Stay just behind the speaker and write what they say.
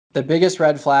the biggest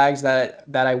red flags that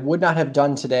I would not have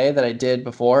done today that I did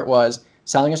before was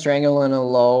selling a strangle in a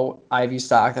low IV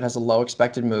stock that has a low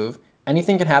expected move.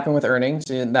 Anything can happen with earnings,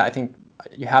 and that I think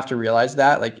you have to realize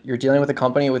that. Like, you're dealing with a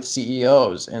company with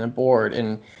CEOs and a board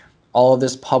and all of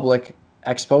this public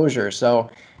exposure. So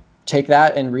take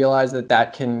that and realize that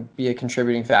that can be a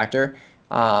contributing factor.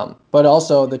 But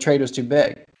also, the trade was too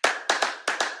big.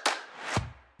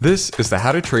 This is the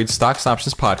How to Trade Stocks and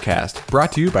Options podcast,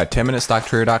 brought to you by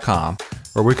 10MinuteStockTrader.com,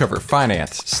 where we cover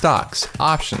finance, stocks,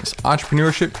 options,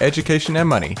 entrepreneurship, education, and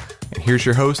money. And here's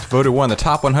your host, voted one of the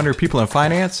top 100 people in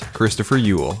finance, Christopher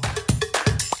Uhl.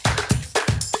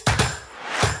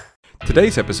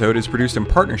 Today's episode is produced in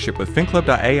partnership with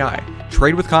FinClub.ai.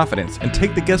 Trade with confidence and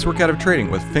take the guesswork out of trading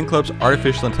with FinClub's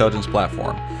artificial intelligence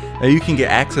platform. Now you can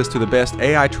get access to the best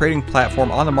AI trading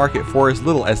platform on the market for as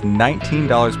little as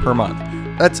 $19 per month.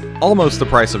 That's almost the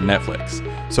price of Netflix.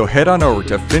 So head on over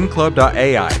to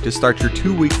FinClub.ai to start your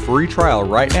 2-week free trial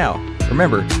right now.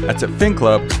 Remember, that's at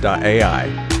FinClub.ai.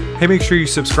 Hey, make sure you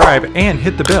subscribe and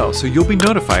hit the bell so you'll be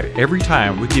notified every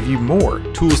time we give you more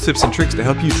tools, tips, and tricks to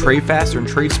help you trade faster and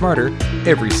trade smarter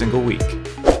every single week.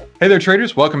 Hey there,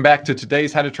 traders. Welcome back to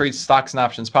today's How to Trade Stocks and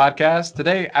Options podcast.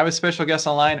 Today, I have a special guest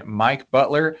online, Mike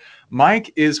Butler.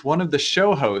 Mike is one of the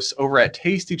show hosts over at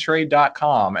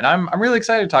TastyTrade.com, and I'm really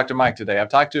excited to talk to Mike today. I've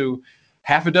talked to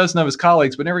half a dozen of his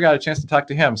colleagues, but never got a chance to talk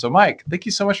to him. So, Mike, thank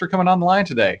you so much for coming on the line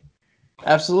today.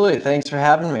 Absolutely. Thanks for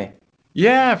having me.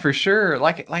 Yeah, for sure.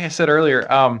 Like I said earlier,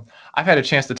 I've had a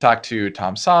chance to talk to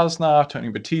Tom Sosnoff, Tony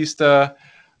Batista,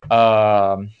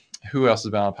 who else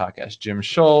has been on the podcast? Jim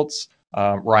Schultz,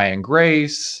 Ryan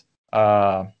Grace,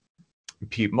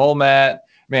 Pete Molmat.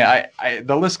 Man,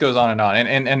 the list goes on,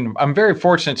 and I'm very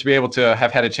fortunate to be able to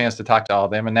have had a chance to talk to all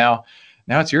of them. And now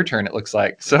it's your turn, it looks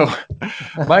like. So,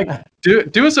 Mike,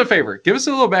 do us a favor. Give us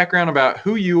a little background about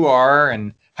who you are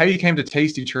and how you came to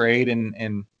Tasty Trade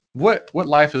and what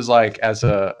life is like as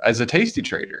a Tasty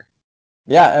Trader.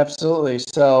 Yeah, absolutely.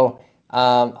 So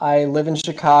I live in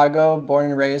Chicago, born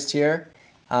and raised here.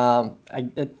 I'm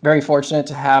very fortunate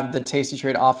to have the Tasty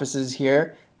Trade offices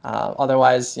here.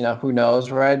 Otherwise, who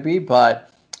knows where I'd be. But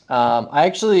I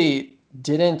actually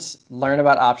didn't learn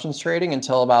about options trading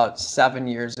until about 7,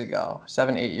 8 years ago.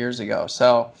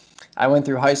 So I went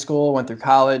through high school, went through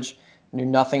college, knew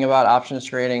nothing about options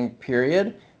trading,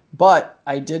 period. But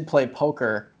I did play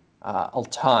poker a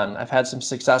ton. I've had some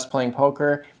success playing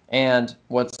poker. And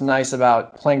what's nice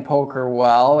about playing poker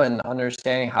well and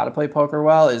understanding how to play poker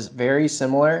well is very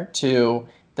similar to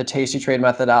the Tasty Trade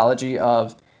methodology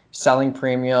of selling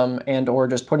premium and or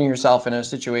just putting yourself in a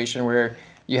situation where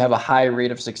you have a high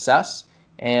rate of success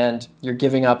and you're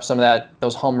giving up some of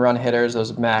those home run hitters,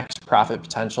 those max profit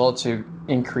potential to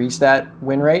increase that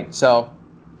win rate. So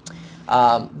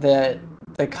the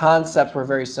concepts were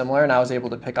very similar, and I was able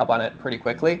to pick up on it pretty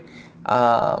quickly.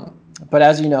 But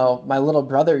as you know, my little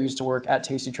brother used to work at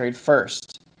Tasty Trade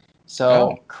first.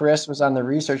 So Chris was on the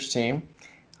research team,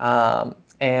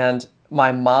 and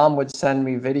my mom would send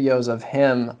me videos of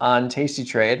him on Tasty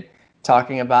Trade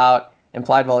talking about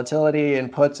implied volatility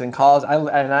and puts and calls.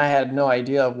 I had no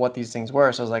idea of what these things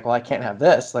were. So I was like, well, I can't have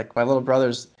this. Like, my little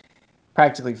brother's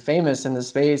practically famous in the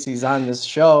space. He's on this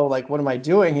show. Like, what am I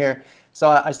doing here? So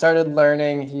I started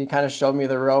learning. He kind of showed me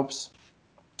the ropes.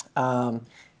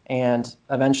 And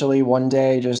eventually one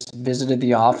day just visited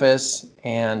the office.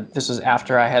 And this was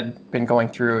after I had been going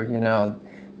through,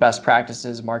 best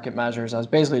practices, market measures. I was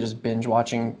basically just binge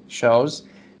watching shows.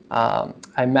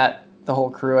 I met the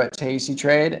whole crew at Tasty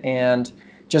Trade, and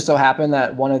just so happened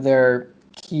that one of their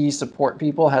key support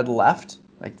people had left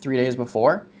like 3 days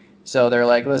before. So they're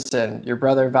like, listen, your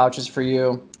brother vouches for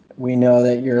you. We know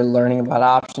that you're learning about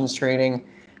options trading.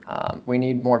 We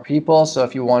need more people. So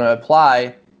if you want to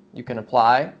apply, you can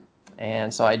apply.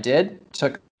 And so I did,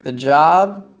 took the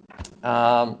job.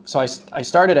 So I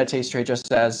started at Tasty Trade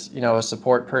just as, a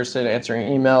support person answering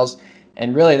emails.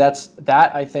 And really that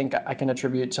I think I can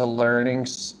attribute to learning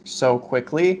so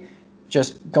quickly,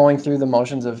 just going through the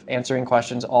motions of answering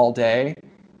questions all day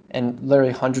and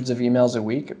literally hundreds of emails a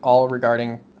week, all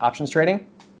regarding options trading.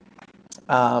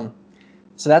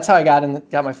 So that's how I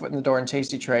got my foot in the door in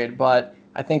Tasty Trade. But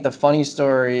I think the funny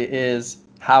story is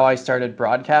how I started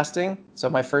broadcasting. So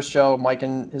my first show, Mike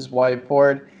and His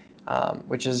Whiteboard,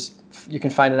 which is, you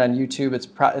can find it on YouTube.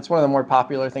 It's one of the more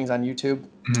popular things on YouTube.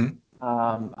 Mm-hmm.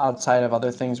 Outside of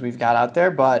other things we've got out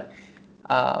there. But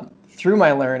through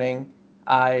my learning,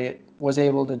 I was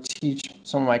able to teach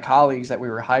some of my colleagues that we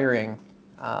were hiring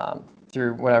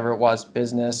through whatever it was,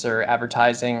 business or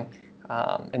advertising.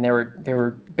 And they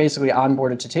were basically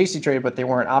onboarded to Tasty Trade, but they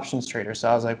weren't options traders. So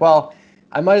I was like, well,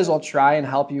 I might as well try and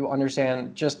help you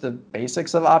understand just the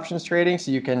basics of options trading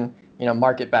so you can,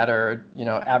 market better,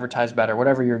 advertise better,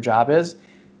 whatever your job is.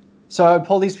 So I would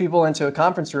pull these people into a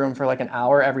conference room for like an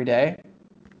hour every day.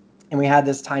 And we had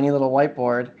this tiny little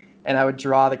whiteboard, and I would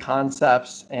draw the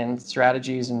concepts and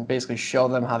strategies and basically show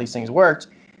them how these things worked.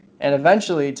 And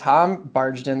eventually Tom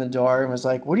barged in the door and was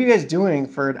like, "What are you guys doing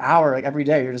for an hour like every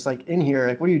day? You're just like in here.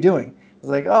 Like, what are you doing?" I was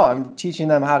like, "Oh, I'm teaching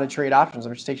them how to trade options.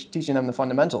 I'm just teaching them the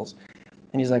fundamentals."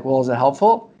 And he's like, "Well, is it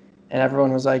helpful?" And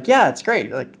everyone was like, "Yeah, it's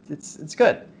great. Like, it's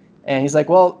good." And he's like,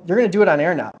 "Well, you're going to do it on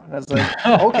air now." And I was like,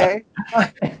 "Okay."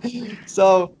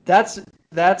 So that's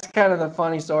kind of the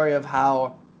funny story of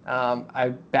how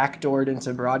I backdoored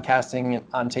into broadcasting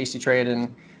on Tasty Trade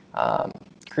and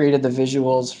created the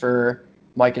visuals for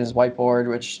Mike and his whiteboard,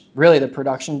 which really the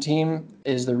production team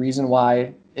is the reason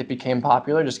why it became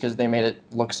popular, just because they made it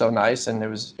look so nice, and it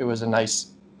was a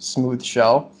nice, smooth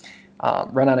show,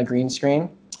 run on a green screen.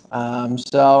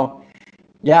 So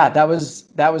yeah, that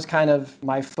was kind of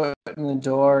my foot in the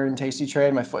door in Tasty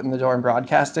Trade, my foot in the door in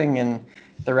broadcasting, and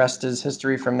the rest is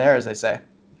history from there, as they say.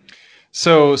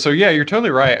 So yeah, you're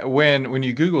totally right. When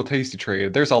you Google Tasty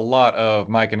Trade, there's a lot of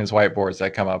Mike and his whiteboards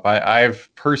that come up. I've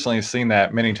personally seen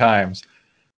that many times.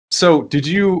 So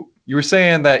you were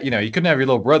saying that, you couldn't have your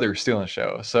little brother stealing the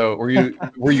show. So were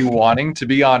you wanting to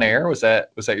be on air? Was that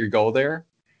your goal there?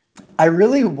 I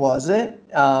really wasn't,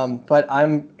 but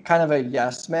I'm kind of a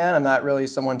yes man. I'm not really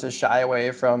someone to shy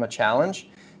away from a challenge.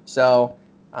 So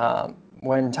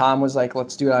when Tom was like,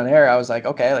 "Let's do it on air," I was like,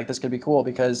 "Okay, like this could be cool,"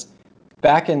 because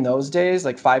back in those days,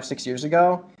 like 5, 6 years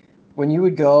ago, when you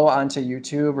would go onto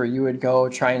YouTube or you would go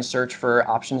try and search for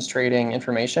options trading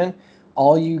information,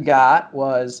 all you got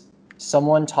was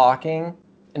someone talking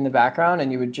in the background,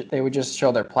 and they would just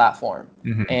show their platform.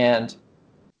 Mm-hmm. And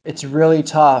it's really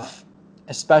tough,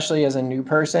 especially as a new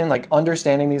person, like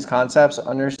understanding these concepts,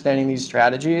 understanding these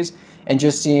strategies, and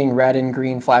just seeing red and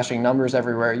green flashing numbers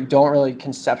everywhere. You don't really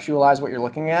conceptualize what you're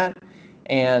looking at.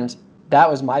 And that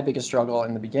was my biggest struggle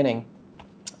in the beginning,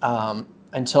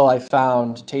 until I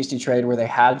found Tasty Trade, where they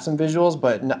had some visuals,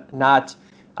 but not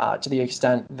to the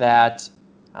extent that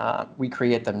we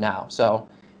create them now. So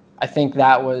I think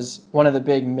that was one of the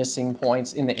big missing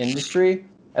points in the industry,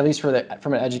 at least from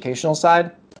an educational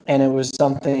side. And it was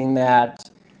something that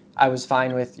I was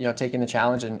fine with, taking the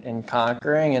challenge and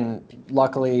conquering. And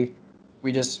luckily,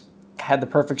 we just had the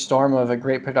perfect storm of a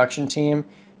great production team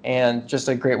and just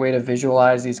a great way to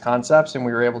visualize these concepts, and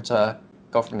we were able to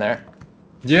go from there.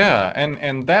 Yeah,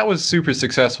 and that was super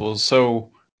successful. So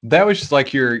that was just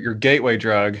like your gateway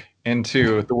drug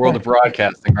into the world of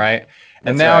broadcasting, right?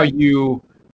 And That's now right.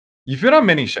 you've been on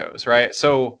many shows, right?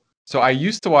 So I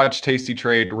used to watch Tasty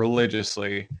Trade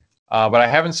religiously, but I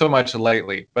haven't so much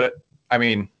lately. But I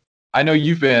mean, I know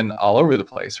you've been all over the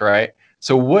place, right?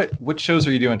 So what shows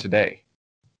are you doing today?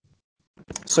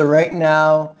 So right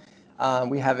now,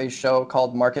 we have a show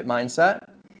called Market Mindset,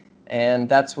 and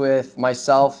that's with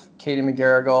myself, Katie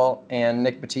McGarrigle, and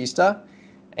Nick Batista.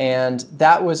 And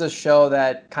that was a show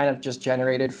that kind of just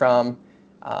generated from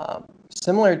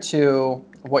similar to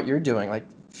what you're doing, like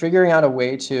figuring out a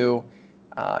way to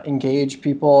engage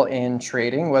people in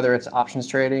trading, whether it's options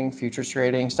trading, futures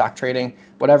trading, stock trading,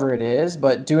 whatever it is,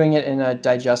 but doing it in a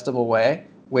digestible way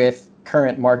with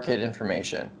current market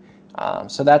information.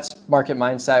 So that's Market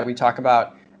Mindset. We talk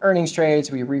about earnings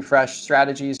trades, we refresh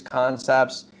strategies,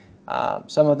 concepts.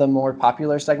 Some of the more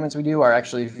popular segments we do are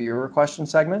actually viewer question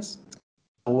segments.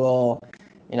 We'll,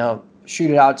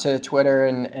 shoot it out to Twitter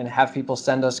and have people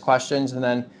send us questions, and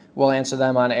then we'll answer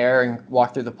them on air and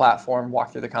walk through the platform,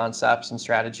 walk through the concepts and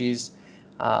strategies,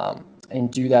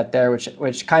 and do that there,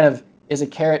 which kind of is a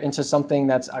carrot into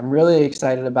something I'm really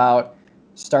excited about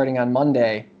starting on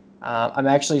Monday. I'm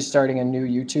actually starting a new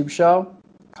YouTube show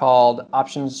called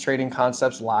Options Trading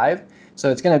Concepts Live. So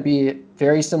it's going to be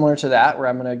very similar to that, where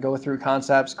I'm going to go through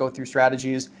concepts, go through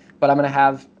strategies, but I'm going to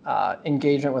have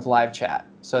engagement with live chat.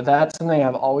 So that's something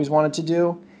I've always wanted to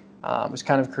do, is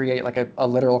kind of create like a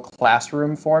literal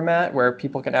classroom format where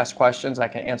people can ask questions, I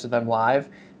can answer them live,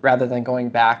 rather than going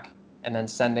back and then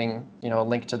sending a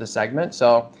link to the segment.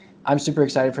 So I'm super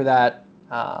excited for that.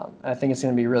 And I think it's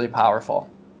going to be really powerful.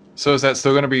 So is that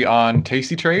still going to be on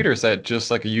Tasty Trade, or is that just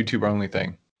like a YouTube only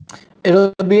thing?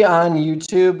 It'll be on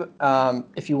YouTube.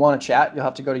 If you want to chat, you'll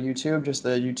have to go to YouTube, just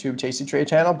the YouTube Tasty Trade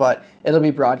channel, but it'll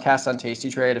be broadcast on Tasty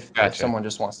Trade if someone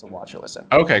just wants to watch or listen.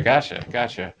 Okay,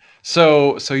 gotcha.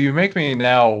 So you make me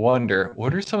now wonder,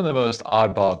 what are some of the most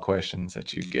oddball questions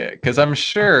that you get? Because I'm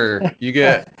sure you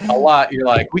get a lot. You're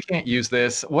like, we can't use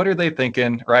this. What are they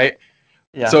thinking, right?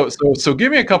 Yeah. So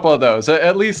give me a couple of those,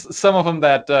 at least some of them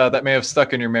that may have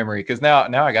stuck in your memory, because now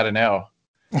I got to know.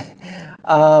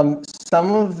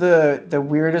 Some of the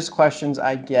weirdest questions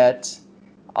I get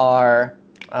are,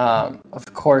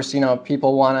 of course,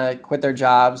 people want to quit their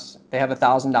jobs. They have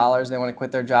 $1,000. They want to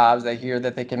quit their jobs. They hear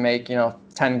that they can make,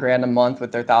 10 grand a month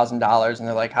with their $1,000, and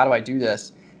they're like, how do I do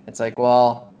this? It's like,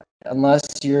 well, unless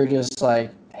you're just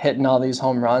like hitting all these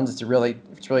home runs, it's really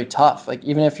tough. Like,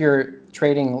 even if you're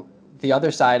trading the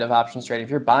other side of options trading, if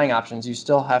you're buying options, you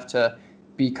still have to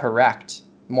be correct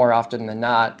more often than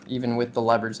not, even with the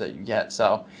leverage that you get.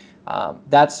 So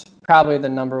that's probably the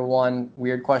number one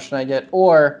weird question I get.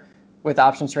 Or with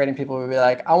options trading, people would be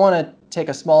like, I want to take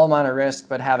a small amount of risk,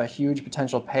 but have a huge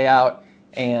potential payout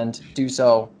and do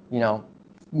so,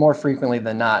 more frequently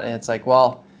than not. And it's like,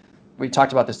 well, we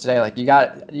talked about this today. Like,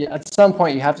 at some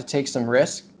point you have to take some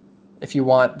risk if you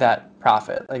want that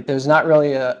profit. Like, there's not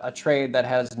really a trade that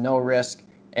has no risk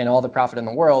and all the profit in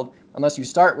the world, unless you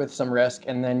start with some risk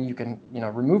and then you can,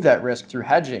 remove that risk through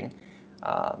hedging,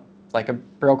 like a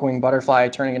broken wing butterfly,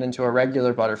 turning it into a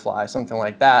regular butterfly, something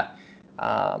like that.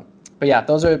 But yeah,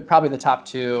 those are probably the top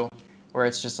two where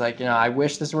it's just like, I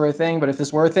wish this were a thing, but if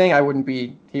this were a thing, I wouldn't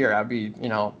be here. I'd be,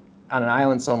 on an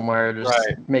island somewhere just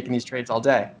making these trades all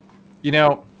day.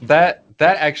 That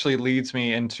actually leads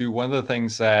me into one of the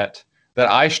things that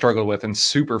I struggled with and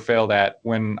super failed at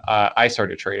when I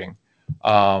started trading.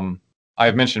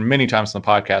 I've mentioned many times on the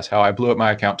podcast how I blew up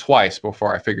my account twice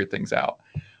before I figured things out.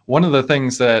 One of the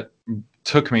things that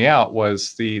took me out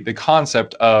was the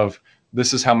concept of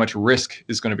this is how much risk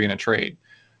is going to be in a trade.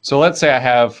 So let's say I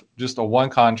have just a one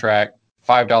contract,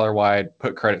 $5 wide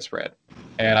put credit spread,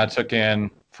 and I took in,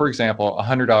 for example,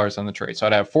 $100 on the trade. So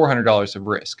I'd have $400 of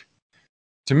risk.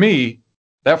 To me,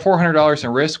 that $400 in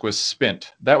risk was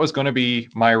spent. That was going to be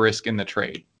my risk in the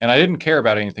trade. And I didn't care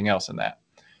about anything else in that.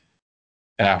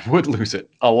 And I would lose it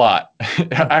a lot.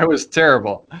 I was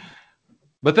terrible.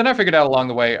 But then I figured out along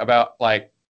the way about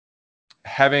like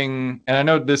having, and I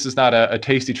know this is not a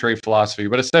tasty trade philosophy,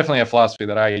 but it's definitely a philosophy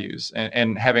that I use.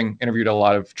 And having interviewed a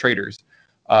lot of traders,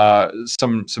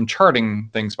 some charting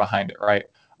things behind it, right?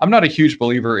 I'm not a huge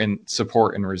believer in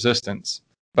support and resistance,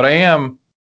 but I am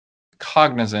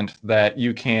cognizant that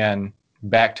you can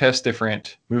backtest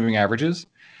different moving averages,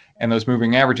 and those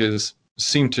moving averages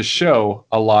seem to show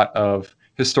a lot of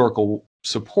historical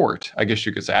support, I guess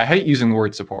you could say. I hate using the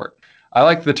word support. I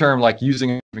like the term like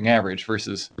using a moving average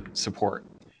versus support.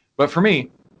 But for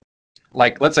me,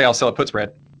 like let's say I'll sell a put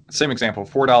spread, same example,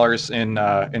 $4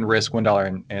 in risk,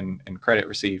 $1 in credit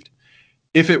received.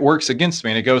 If it works against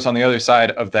me and it goes on the other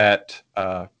side of that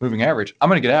moving average, I'm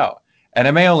going to get out. And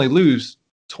I may only lose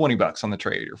 $20 on the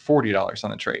trade or $40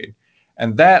 on the trade.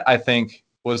 And that, I think,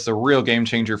 was the real game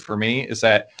changer for me, is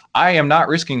that I am not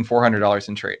risking $400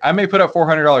 in trade. I may put up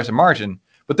 $400 in margin,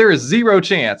 but there is zero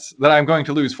chance that I'm going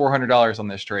to lose $400 on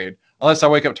this trade unless I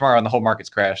wake up tomorrow and the whole market's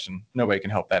crashed, and nobody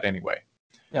can help that anyway.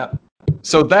 Yeah.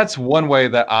 So that's one way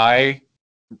that I,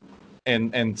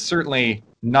 and certainly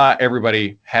not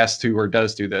everybody has to or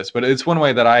does do this, but it's one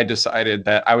way that I decided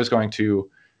that I was going to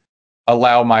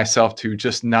allow myself to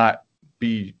just not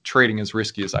be trading as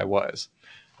risky as I was.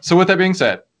 So with that being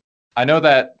said, I know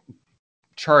that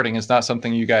charting is not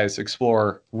something you guys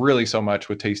explore really so much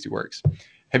with Tastyworks.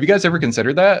 Have you guys ever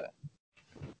considered that?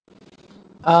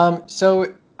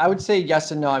 So I would say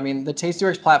yes and no. I mean, the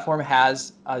Tastyworks platform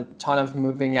has a ton of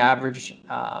moving average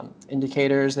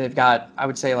indicators. They've got, I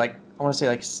want to say like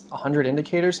 100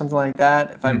 indicators, something like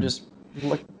that, if I'm just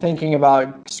thinking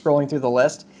about scrolling through the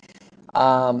list.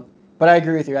 But I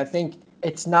agree with you. I think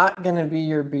it's not going to be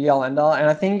your be-all, end-all, and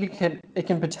I think it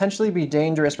can potentially be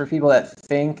dangerous for people that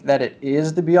think that it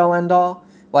is the be-all, end-all.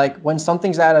 Like, when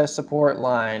something's at a support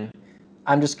line,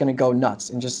 I'm just going to go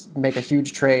nuts and just make a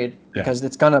huge trade because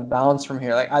it's going to bounce from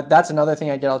here. Like, that's another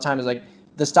thing I get all the time is like,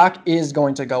 the stock is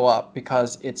going to go up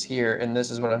because it's here and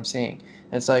this is what I'm seeing.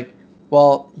 And it's like,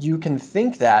 well, you can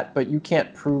think that, but you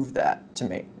can't prove that to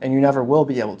me, and you never will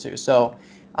be able to. So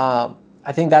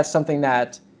I think that's something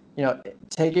that,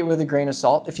 take it with a grain of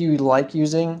salt. If you like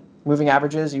using moving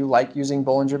averages, you like using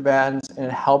Bollinger Bands, and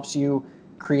it helps you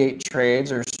create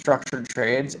trades or structured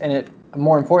trades, and it,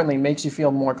 more importantly, makes you feel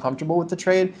more comfortable with the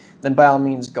trade, then by all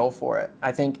means go for it.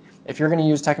 I think if you're going to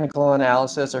use technical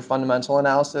analysis or fundamental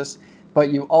analysis,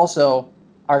 but you also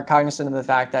are cognizant of the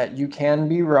fact that you can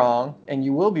be wrong, and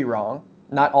you will be wrong,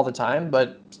 not all the time,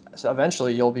 but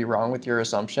eventually you'll be wrong with your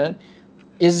assumption.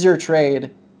 Is your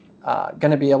trade going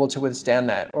to be able to withstand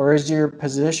that? Or is your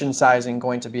position sizing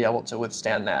going to be able to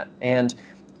withstand that? And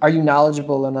are you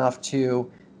knowledgeable enough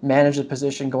to manage the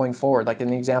position going forward? Like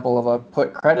in the example of a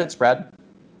put credit spread,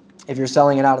 if you're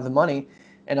selling it out of the money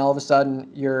and all of a sudden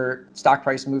your stock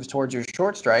price moves towards your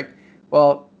short strike,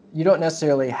 well, you don't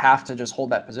necessarily have to just hold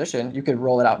that position. You could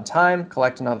roll it out in time,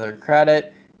 collect another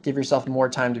credit, give yourself more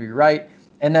time to be right.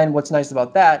 And then what's nice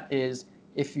about that is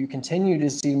if you continue to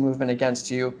see movement against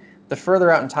you, the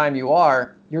further out in time you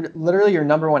are, your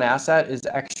number one asset is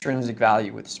extrinsic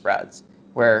value with spreads,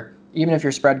 where even if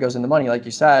your spread goes in the money, like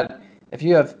you said, if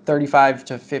you have 35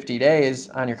 to 50 days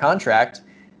on your contract,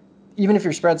 even if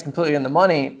your spread's completely in the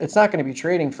money, it's not going to be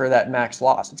trading for that max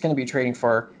loss. It's going to be trading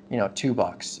for,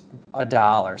 $2,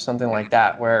 $1, something like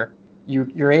that, where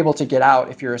you're able to get out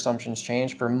if your assumptions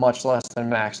change for much less than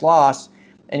max loss.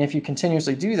 And if you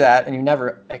continuously do that and you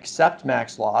never accept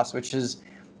max loss, which is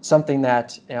something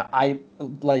that I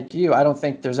don't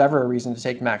think there's ever a reason to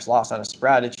take max loss on a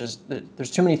spread. It's just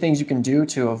there's too many things you can do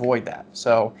to avoid that.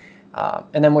 So,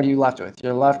 and then what are you left with?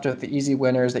 You're left with the easy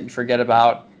winners that you forget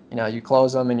about. You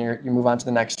close them and you move on to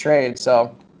the next trade.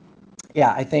 So,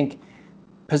 yeah, I think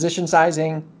position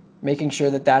sizing, making sure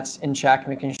that that's in check,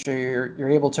 making sure you're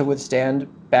able to withstand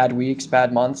bad weeks,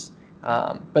 bad months.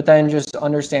 But then just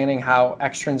understanding how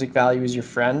extrinsic value is your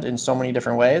friend in so many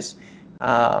different ways,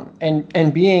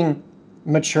 and being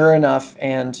mature enough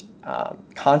and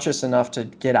conscious enough to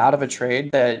get out of a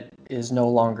trade that is no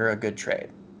longer a good trade.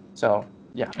 So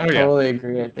yeah, totally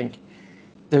agree. I think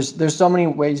there's so many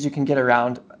ways you can get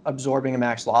around absorbing a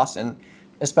max loss, and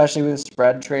especially with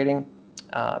spread trading,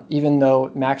 even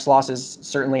though max loss is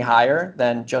certainly higher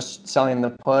than just selling the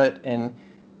put and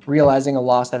realizing a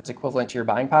loss that's equivalent to your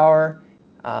buying power.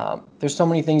 There's so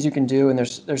many things you can do, and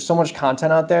there's so much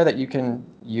content out there that you can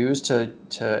use to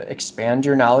expand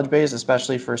your knowledge base,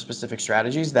 especially for specific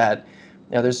strategies. That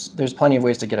there's plenty of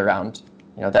ways to get around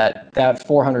that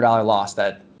 $400 loss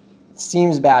that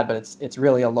seems bad, but it's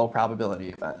really a low probability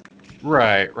event.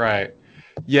 Right.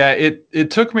 Yeah, it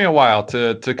took me a while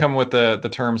to come with the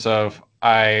terms of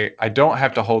I don't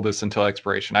have to hold this until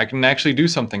expiration. I can actually do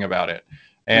something about it.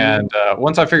 And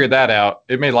once I figured that out,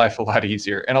 it made life a lot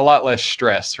easier and a lot less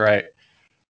stress, right?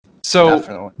 So,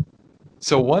 Definitely.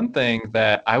 So one thing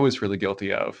that I was really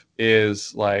guilty of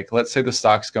is, like, let's say the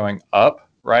stock's going up,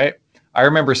 right? I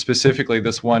remember specifically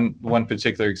this one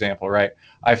particular example, right?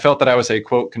 I felt that I was a,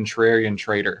 quote, contrarian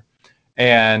trader.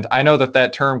 And I know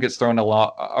that term gets thrown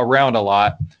around a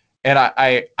lot. And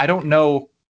I don't know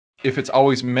if it's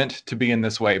always meant to be in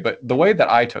this way, but the way that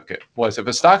I took it was, if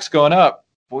a stock's going up,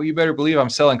 well, you better believe I'm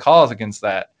selling calls against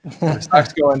that. If the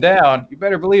stock's going down, you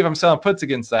better believe I'm selling puts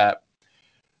against that.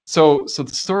 So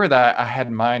the story that I had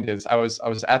in mind is I was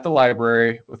at the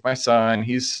library with my son.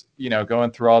 He's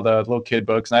going through all the little kid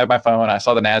books, and I had my phone. I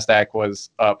saw the NASDAQ was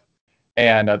up,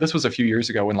 and this was a few years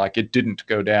ago when it didn't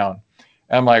go down.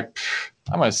 And I'm like,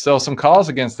 I'm gonna sell some calls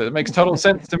against it. It makes total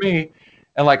sense to me.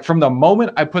 And from the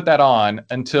moment I put that on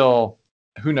until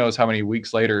who knows how many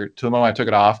weeks later, to the moment I took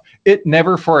it off, it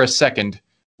never for a second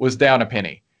was down a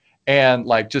penny,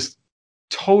 and just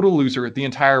total loser the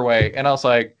entire way. And I was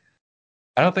like,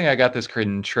 I don't think I got this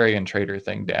contrarian trader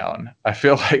thing down. I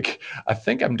think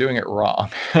I'm doing it wrong.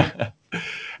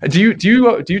 Do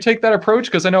you take that approach?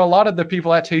 Because I know a lot of the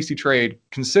people at Tasty Trade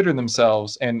consider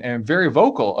themselves and very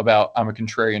vocal about, I'm a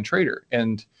contrarian trader.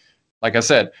 And like I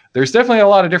said, there's definitely a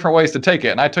lot of different ways to take it,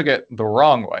 and I took it the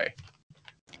wrong way.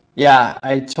 Yeah,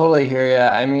 I totally hear you.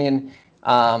 I mean,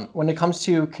 when it comes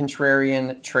to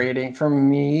contrarian trading, for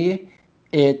me,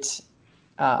 it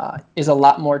is a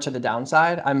lot more to the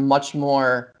downside. I'm much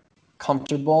more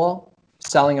comfortable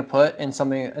selling a put in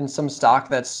some stock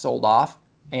that's sold off,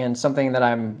 and something that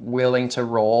I'm willing to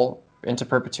roll into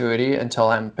perpetuity until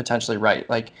I'm potentially right.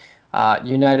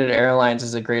 United Airlines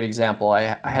is a great example.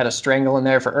 I had a strangle in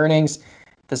there for earnings.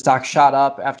 The stock shot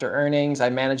up after earnings. I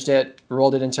managed it,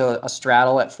 rolled it into a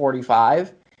straddle at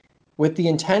 45 with the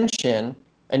intention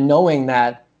and knowing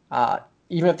that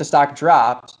even if the stock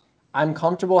dropped, I'm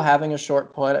comfortable having a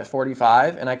short put at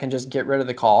 45, and I can just get rid of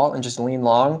the call and just lean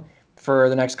long for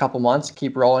the next couple months,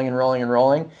 keep rolling and rolling and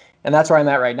rolling. And that's where I'm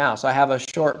at right now. So I have a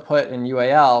short put in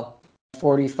UAL,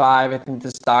 45. I think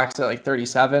the stock's at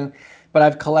 37, but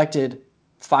I've collected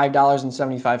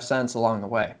 $5.75 along the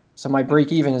way. So my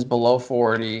break even is below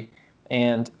 40,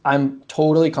 and I'm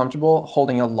totally comfortable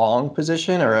holding a long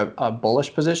position or a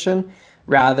bullish position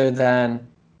rather than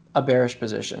a bearish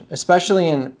position, especially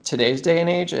in today's day and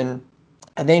age. And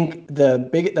I think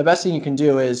the best thing you can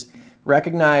do is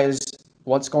recognize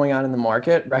what's going on in the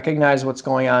market, recognize what's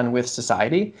going on with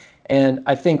society. And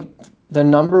I think the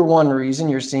number one reason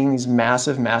you're seeing these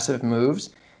massive, massive moves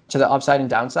to the upside and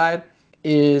downside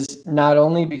is not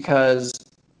only because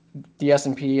the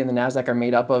S&P and the NASDAQ are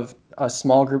made up of a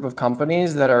small group of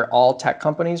companies that are all tech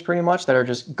companies pretty much that are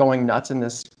just going nuts in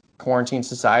this quarantine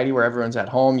society where everyone's at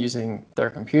home using their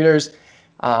computers.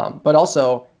 But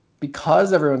also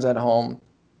because everyone's at home,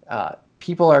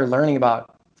 people are learning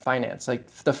about finance. Like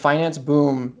the finance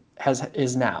boom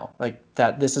is now like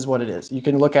that. This is what it is. You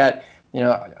can look at,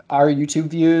 our YouTube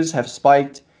views have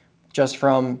spiked just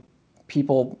from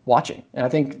people watching. And I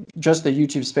think just the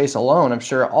YouTube space alone, I'm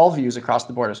sure all views across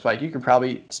the board have spiked. You could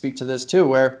probably speak to this too,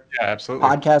 where absolutely,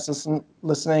 podcast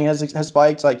listening has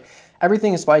spiked. Like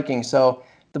everything is spiking. So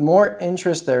the more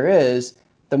interest there is,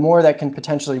 the more that can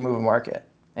potentially move a market,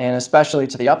 and especially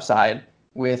to the upside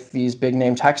with these big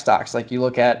name tech stocks. Like you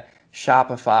look at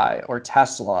Shopify or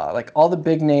Tesla, like all the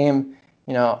big name,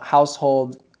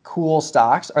 household cool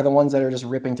stocks are the ones that are just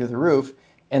ripping through the roof.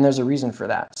 And there's a reason for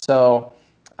that. So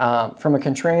from a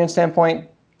contrarian standpoint,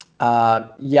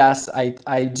 yes,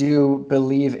 I do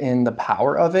believe in the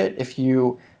power of it if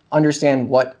you understand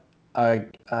what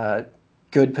a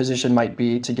good position might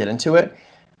be to get into it.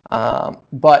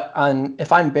 But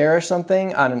if I'm bearish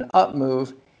something on an up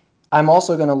move, I'm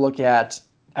also going to look at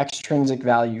extrinsic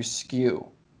value skew,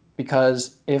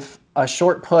 because if a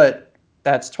short put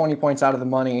that's 20 points out of the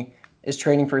money is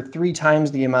trading for 3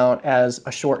 times the amount as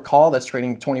a short call that's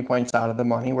trading 20 points out of the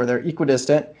money, where they're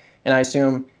equidistant, and I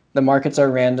assume the markets are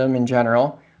random in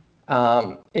general.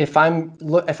 If I'm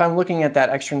looking at that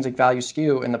extrinsic value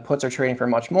skew and the puts are trading for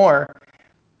much more,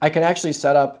 I can actually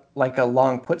set up like a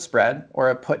long put spread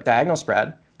or a put diagonal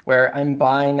spread where I'm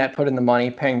buying that put in the money,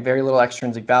 paying very little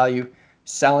extrinsic value,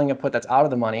 selling a put that's out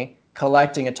of the money,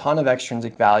 collecting a ton of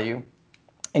extrinsic value,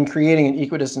 and creating an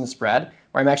equidistant spread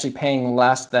where I'm actually paying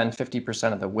less than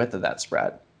 50% of the width of that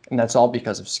spread. And that's all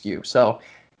because of skew. So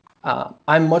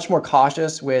I'm much more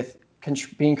cautious with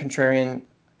being contrarian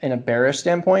in a bearish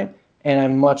standpoint, and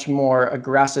I'm much more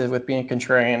aggressive with being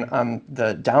contrarian on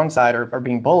the downside or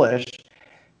being bullish,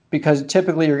 because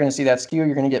typically you're going to see that skew.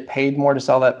 You're going to get paid more to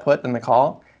sell that put than the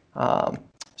call.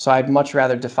 So I'd much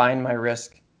rather define my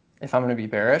risk if I'm going to be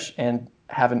bearish and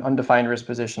have an undefined risk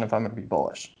position if I'm going to be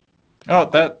bullish. Oh,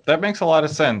 that makes a lot of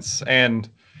sense. And,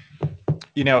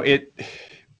 it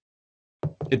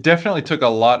definitely took a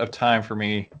lot of time for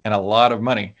me and a lot of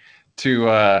money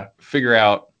to figure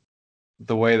out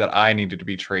the way that I needed to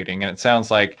be trading. And it sounds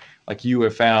like you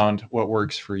have found what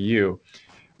works for you.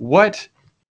 What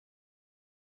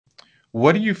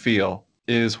do you feel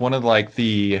is one of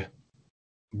the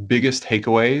biggest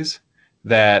takeaways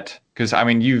that, because I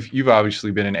mean you've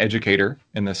obviously been an educator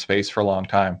in this space for a long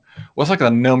time. What's the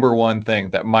number one thing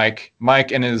that Mike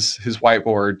and his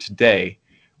whiteboard today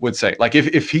would say? Like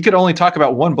if he could only talk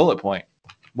about one bullet point,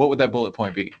 what would that bullet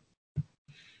point be?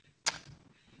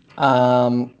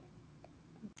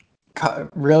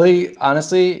 Really,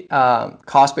 honestly,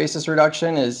 cost basis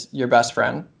reduction is your best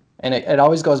friend. And it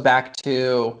always goes back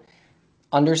to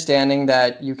understanding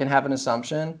that you can have an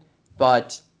assumption,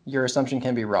 but your assumption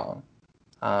can be wrong.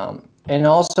 And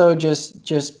also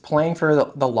just playing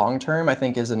for the long term, I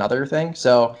think, is another thing.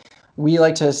 So we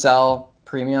like to sell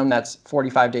premium that's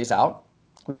 45 days out,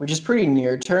 which is pretty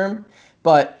near term.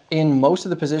 But in most of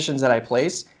the positions that I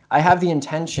place, I have the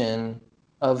intention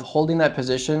of holding that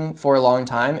position for a long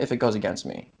time if it goes against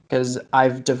me, because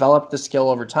I've developed the skill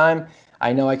over time.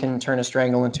 I know I can turn a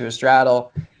strangle into a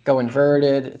straddle, go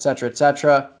inverted, et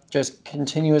cetera, just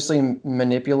continuously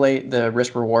manipulate the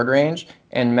risk reward range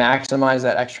and maximize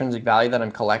that extrinsic value that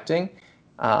I'm collecting.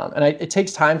 It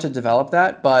takes time to develop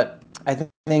that, but I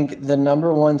think the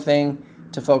number one thing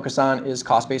to focus on is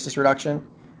cost basis reduction.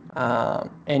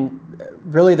 And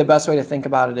really the best way to think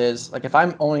about it is like if I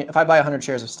buy 100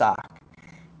 shares of stock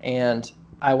and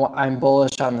I'm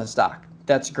bullish on the stock,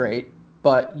 that's great,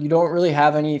 but you don't really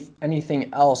have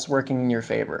anything else working in your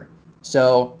favor.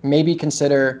 So maybe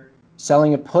consider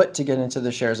selling a put to get into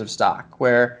the shares of stock,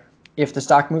 where if the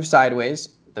stock moves sideways,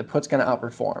 the put's going to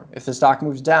outperform. If the stock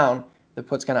moves down, the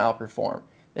put's going to outperform.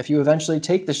 If you eventually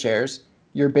take the shares,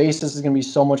 your basis is going to be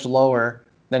so much lower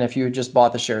than if you had just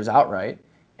bought the shares outright.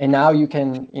 And now you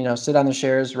can, sit on the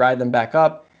shares, ride them back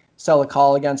up, sell a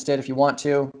call against it if you want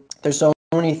to. There's so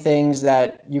many things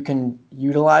that you can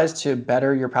utilize to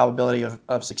better your probability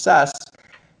of success.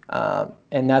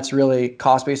 And that's really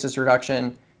cost basis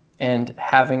reduction and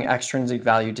having extrinsic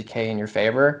value decay in your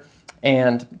favor.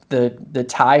 And the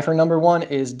tie for number one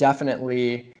is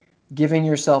definitely giving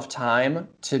yourself time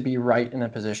to be right in a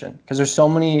position. Because there's so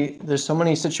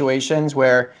many situations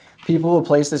where people will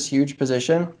place this huge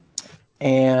position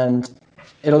and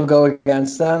it'll go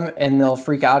against them and they'll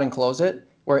freak out and close it,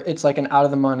 where it's like an out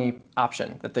of the money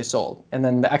option that they sold. And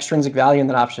then the extrinsic value in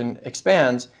that option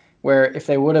expands, where if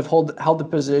they would have held the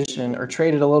position or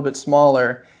traded a little bit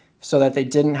smaller so that they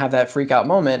didn't have that freak out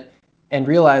moment and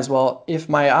realize, well, if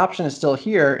my option is still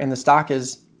here and the stock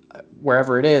is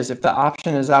wherever it is, if the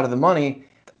option is out of the money,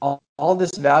 all all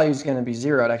this value is going to be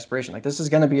zero at expiration. Like, this is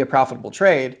going to be a profitable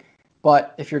trade,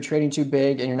 but if you're trading too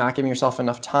big and you're not giving yourself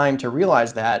enough time to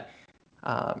realize that,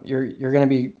 you're going to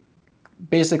be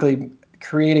basically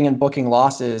creating and booking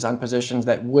losses on positions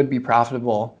that would be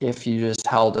profitable if you just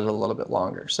held it a little bit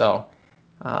longer. So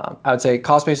I would say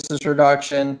cost basis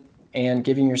reduction and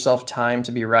giving yourself time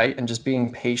to be right and just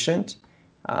being patient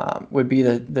would be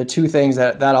the two things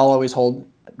that I'll always hold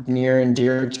near and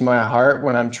dear to my heart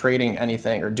when I'm trading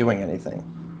anything or doing anything.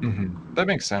 Mm-hmm. That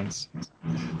makes sense.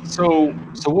 So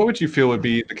what would you feel would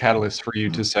be the catalyst for you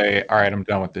to say, all right, I'm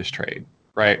done with this trade,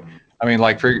 right? I mean,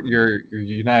 like for your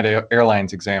United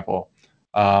Airlines example,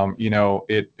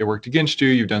 it worked against you.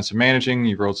 You've done some managing,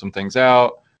 you've rolled some things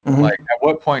out. Mm-hmm. Like, at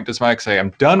what point does Mike say,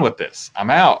 I'm done with this, I'm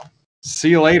out, see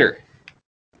you later?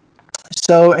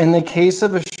 So in the case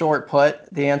of a short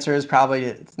put, the answer is probably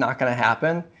it's not going to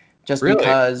happen, just Really?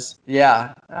 because,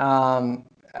 yeah.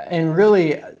 And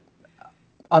really,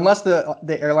 unless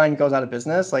the airline goes out of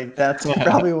business, like that's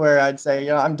probably where I'd say,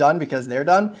 I'm done because they're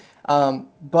done.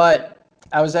 But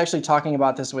I was actually talking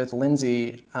about this with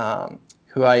Lindsay,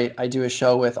 who I do a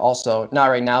show with also, not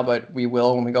right now, but we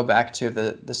will when we go back to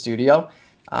the studio.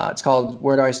 It's called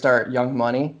Where Do I Start Young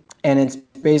Money? And it's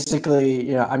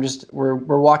basically, we're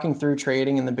walking through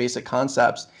trading and the basic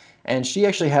concepts. And she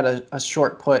actually had a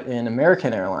short put in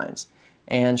American Airlines,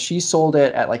 and she sold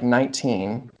it at like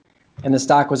 19 and the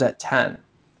stock was at 10.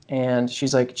 And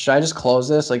she's like, should I just close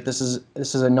this? Like, this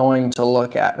is annoying to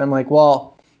look at. And I'm like,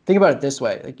 well, think about it this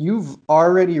way. Like, you've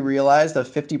already realized a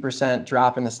 50%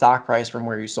 drop in the stock price from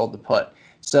where you sold the put.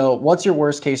 So what's your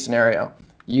worst case scenario?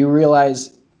 You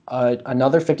realize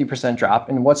another 50% drop.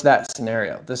 And what's that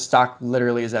scenario? The stock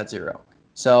literally is at zero.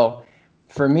 So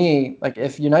for me, like,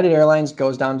 if United Airlines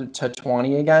goes down to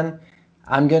 20 again,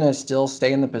 I'm going to still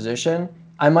stay in the position.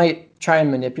 I might try and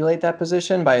manipulate that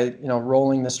position by,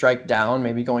 rolling the strike down,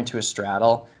 maybe going to a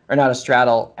straddle, or not a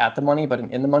straddle at the money, but an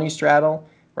in the money straddle,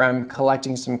 where I'm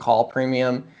collecting some call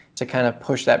premium to kind of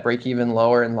push that break even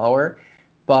lower and lower.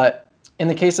 But in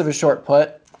the case of a short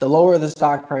put, the lower the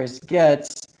stock price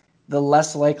gets, the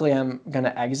less likely I'm going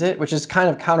to exit, which is kind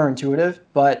of counterintuitive.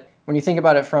 But when you think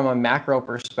about it from a macro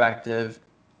perspective,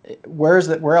 where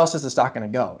else is the stock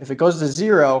going to go? If it goes to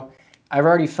zero, I've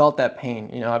already felt that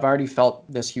pain. I've already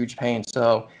felt this huge pain.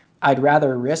 So I'd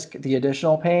rather risk the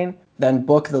additional pain than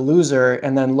book the loser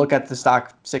and then look at the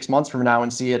stock 6 months from now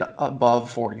and see it above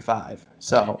 45.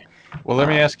 So, well, let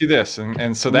me ask you this.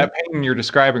 And so that pain you're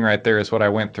describing right there is what I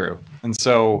went through. And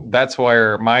so that's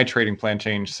where my trading plan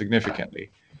changed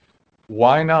significantly.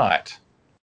 Why not?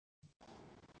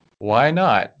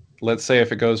 Let's say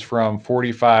if it goes from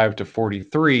 45 to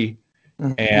 43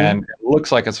 and it looks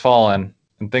like it's fallen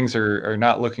and things are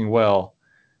not looking well,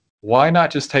 why not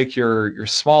just take your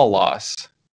small loss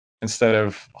instead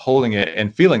of holding it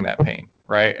and feeling that pain,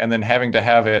 right? And then having to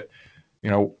have it,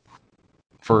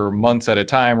 for months at a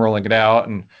time, rolling it out,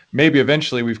 and maybe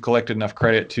eventually we've collected enough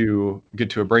credit to get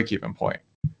to a break-even point.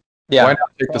 Yeah. Why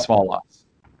not take the small loss?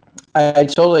 I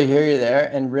totally hear you there.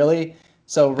 And really,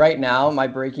 so right now, my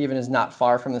break-even is not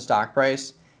far from the stock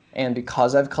price. And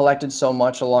because I've collected so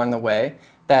much along the way,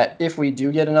 that if we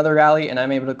do get another rally and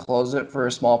I'm able to close it for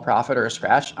a small profit or a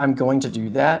scratch, I'm going to do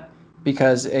that,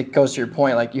 because it goes to your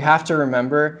point. Like, you have to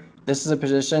remember, this is a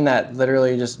position that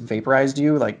literally just vaporized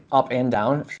you, like up and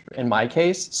down in my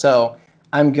case. So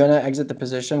I'm going to exit the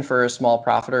position for a small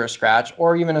profit or a scratch,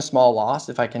 or even a small loss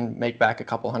if I can make back a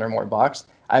couple $100 more.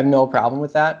 I have no problem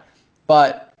with that.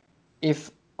 But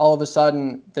if all of a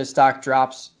sudden the stock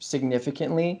drops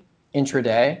significantly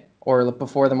intraday or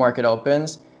before the market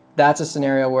opens, that's a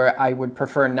scenario where I would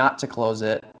prefer not to close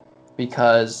it,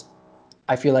 because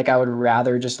I feel like I would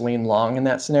rather just lean long in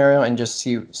that scenario and just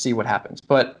see what happens.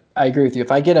 But I agree with you.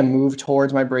 If I get a move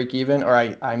towards my break even, or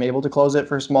I'm able to close it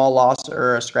for a small loss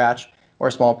or a scratch or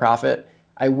a small profit,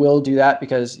 I will do that,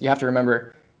 because you have to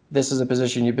remember, this is a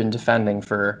position you've been defending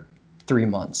for 3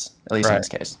 months, at least in this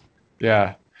case.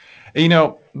 Yeah.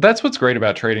 That's what's great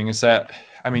about trading, is that,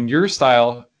 your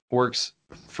style works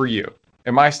for you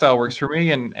and my style works for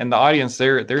me, and the audience,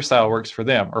 their style works for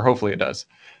them, or hopefully it does.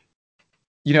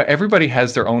 Everybody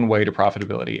has their own way to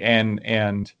profitability,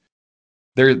 and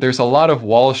there's a lot of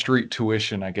Wall Street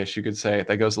tuition, I guess you could say,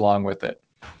 that goes along with it.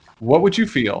 What would you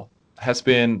feel has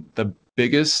been the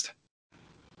biggest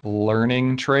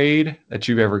learning trade that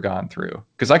you've ever gone through?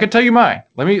 Because I could tell you mine.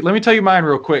 Let me tell you mine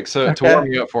real quick, to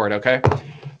warm you up for it. Okay.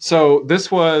 So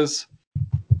this was,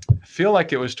 I feel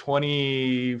like it was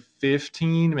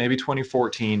 2015, maybe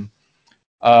 2014.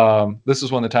 This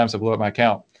is one of the times I blew up my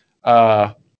account.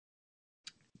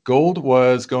 Gold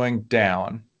was going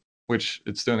down, which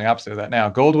it's doing the opposite of that now.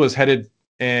 Gold was headed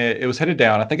it was headed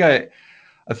down. I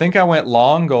think I went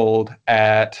long gold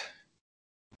at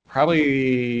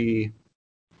probably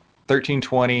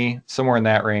 1320, somewhere in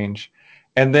that range.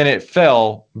 And then it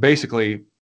fell basically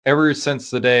ever since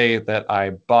the day that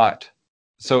I bought.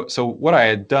 So what I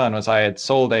had done was I had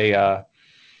sold a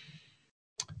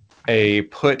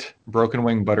put broken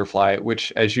wing butterfly,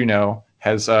 which, as you know,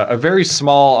 has a very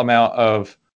small amount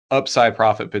of upside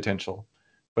profit potential.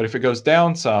 But if it goes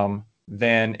down some,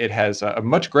 then it has a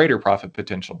much greater profit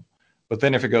potential. But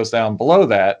then if it goes down below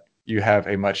that, you have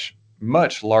a much,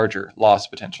 much larger loss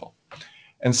potential.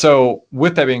 And so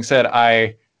with that being said,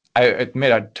 I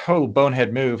made a total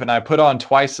bonehead move and I put on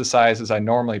twice the size as I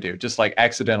normally do, just like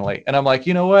accidentally. And I'm like,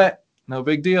 you know what? No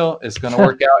big deal. It's going to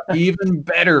work out even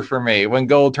better for me when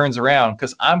gold turns around,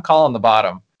 because I'm calling the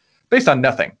bottom based on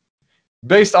nothing.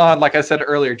 Based on, like I said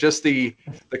earlier, just the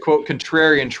quote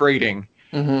contrarian trading.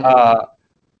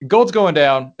 Gold's going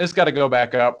down. It's got to go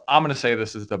back up. I'm going to say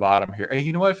this is the bottom here. Hey,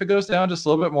 you know what? If it goes down just a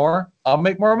little bit more, I'll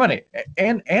make more money.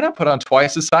 And I put on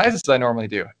twice the size as I normally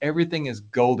do. Everything is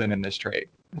golden in this trade.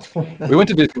 We went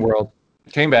to Disney World,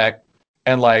 came back,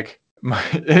 and like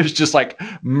it was just like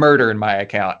murder in my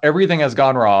account. Everything has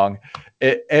gone wrong.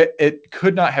 It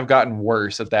could not have gotten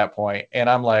worse at that point. And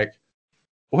I'm like,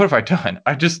 what have I done?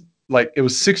 I just like it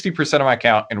was 60% of my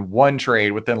account in one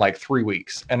trade within like 3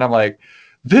 weeks. And I'm like,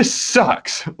 this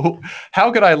sucks.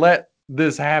 How could I let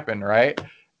this happen, right?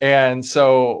 And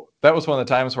so that was one of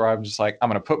the times where I'm just like, I'm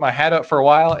going to put my hat up for a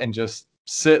while and just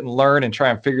sit and learn and try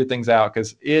and figure things out,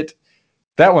 because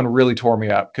that one really tore me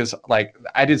up, because like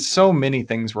I did so many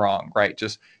things wrong, right?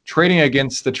 Just trading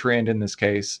against the trend in this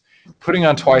case, putting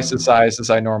on twice the size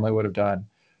as I normally would have done,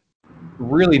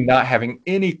 really not having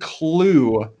any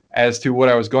clue as to what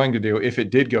I was going to do if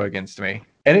it did go against me.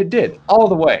 And it did all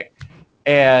the way.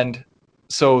 And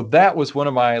so that was one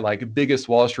of my like biggest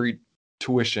Wall Street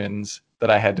tuitions that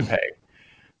I had to pay.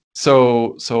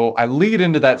 So I lead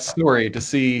into that story to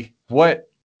see what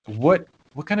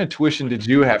kind of tuition did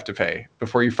you have to pay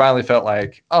before you finally felt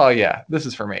like, oh yeah, this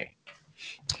is for me?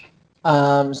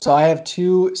 So I have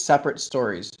two separate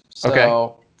stories.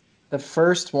 So the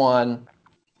first one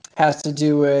has to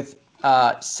do with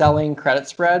selling credit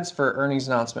spreads for earnings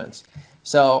announcements.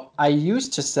 So I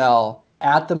used to sell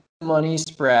at the money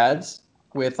spreads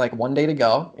with like 1 day to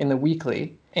go in the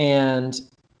weekly, and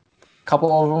a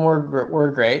couple of them were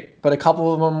great, but a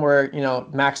couple of them were,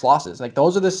 max losses. Like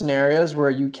those are the scenarios where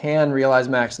you can realize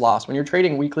max loss. When you're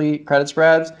trading weekly credit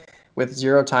spreads with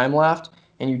 0 time left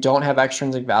and you don't have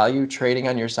extrinsic value trading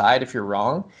on your side if you're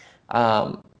wrong,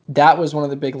 that was one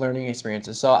of the big learning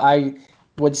experiences. So I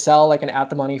would sell like an at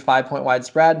the money 5-point wide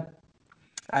spread.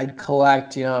 I'd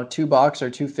collect, $2 or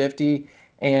 $2.50,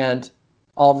 and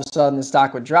all of a sudden the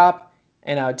stock would drop.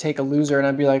 And I would take a loser and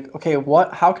I'd be like, okay,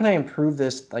 how can I improve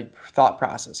this like thought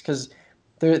process? Because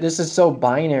this is so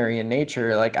binary in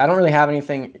nature. Like I don't really have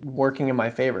anything working in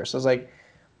my favor. So I was like,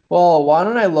 well, why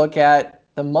don't I look at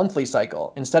the monthly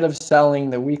cycle instead of selling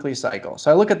the weekly cycle?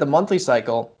 So I look at the monthly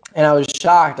cycle and I was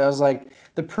shocked. I was like,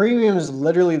 the premium is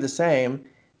literally the same.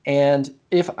 And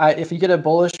if you get a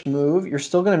bullish move, you're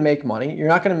still going to make money. You're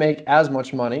not going to make as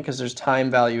much money because there's time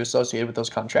value associated with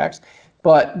those contracts.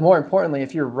 But more importantly,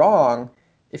 if you're wrong,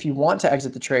 if you want to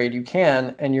exit the trade, you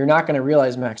can, and you're not going to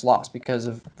realize max loss because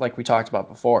of, like we talked about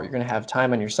before, you're going to have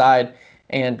time on your side.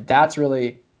 And that's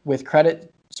really, with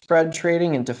credit spread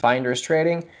trading and defined risk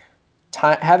trading,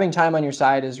 having time on your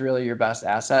side is really your best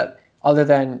asset, other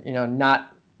than,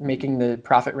 not making the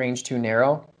profit range too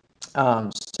narrow.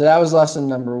 So that was lesson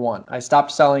number one. I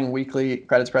stopped selling weekly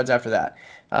credit spreads after that.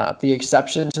 The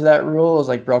exception to that rule is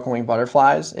like broken wing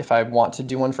butterflies. If I want to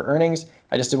do one for earnings,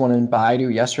 I just did one in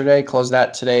Baidu yesterday, closed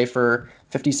that today for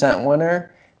 50-cent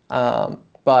winner.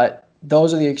 But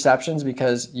those are the exceptions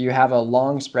because you have a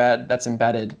long spread that's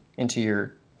embedded into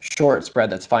your short spread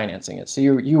that's financing it. So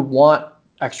you want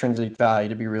extrinsic value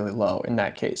to be really low in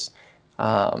that case.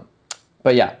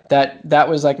 But yeah, that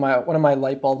was like one of my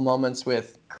light bulb moments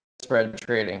with spread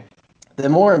trading. The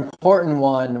more important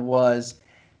one was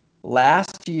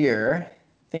last year.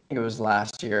 I think it was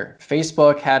last year.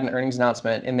 Facebook had an earnings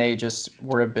announcement and they just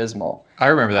were abysmal. I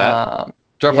remember that.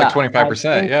 Dropped like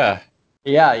 25%.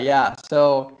 Yeah.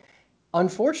 So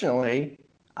unfortunately,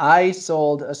 I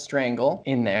sold a strangle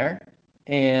in there,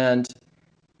 and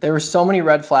there were so many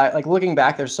red flags. Like looking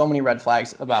back, there's so many red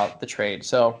flags about the trade.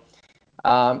 So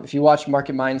if you watch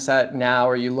Market Mindset now,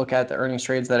 or you look at the earnings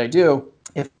trades that I do,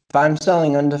 if I'm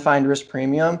selling undefined risk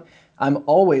premium, I'm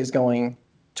always going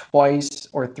twice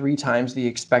or 3 times the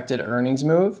expected earnings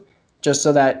move, just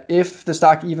so that if the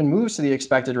stock even moves to the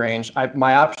expected range,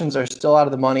 my options are still out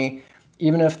of the money.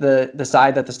 even if the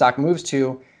side that the stock moves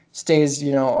to stays,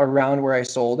 around where I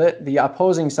sold it, the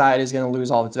opposing side is going to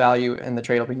lose all of its value and the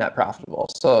trade will be net profitable.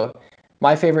 So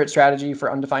my favorite strategy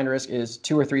for undefined risk is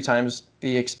 2 or 3 times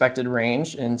the expected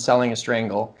range in selling a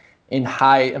strangle in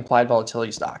high implied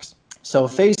volatility stocks. So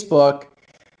Facebook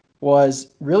was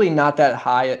really not that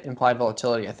high at implied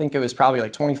volatility. I think it was probably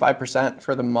like 25%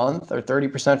 for the month or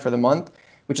 30% for the month,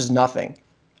 which is nothing.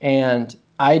 And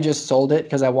I just sold it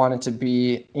because I wanted to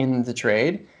be in the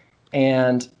trade.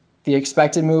 And the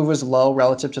expected move was low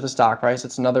relative to the stock price.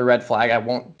 It's another red flag. I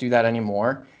won't do that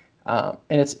anymore. And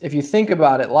it's, if you think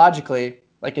about it logically,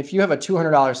 like if you have a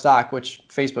 $200 stock, which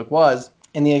Facebook was,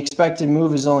 and the expected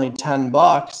move is only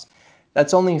 $10,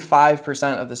 that's only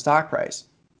 5% of the stock price.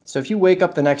 So if you wake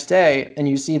up the next day and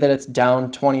you see that it's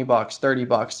down $20,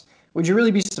 $30, would you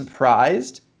really be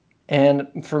surprised? And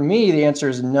for me, the answer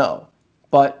is no.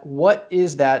 But what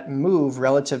is that move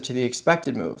relative to the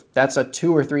expected move? That's a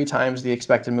 2 or 3 times the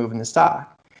expected move in the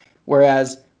stock.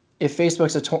 Whereas if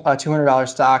Facebook's a $200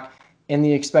 stock and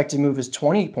the expected move is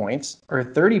 20 points or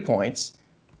 30 points,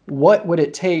 what would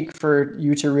it take for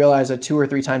you to realize a 2 or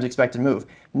 3 times expected move?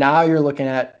 Now you're looking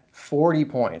at 40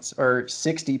 points or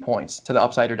 60 points to the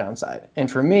upside or downside.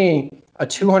 And for me, a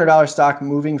 $200 stock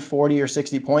moving 40 or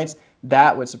 60 points,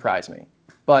 that would surprise me.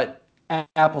 But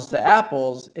apples to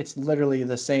apples, it's literally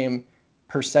the same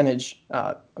percentage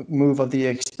move of the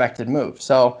expected move.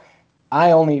 So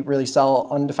I only really sell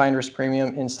undefined risk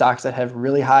premium in stocks that have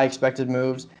really high expected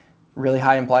moves, really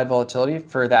high implied volatility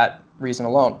for that reason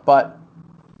alone. But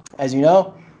as you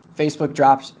know, Facebook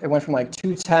dropped, it went from like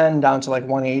 210 down to like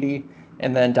 180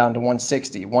 and then down to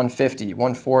 160, 150,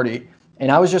 140.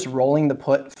 And I was just rolling the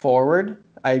put forward.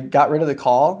 I got rid of the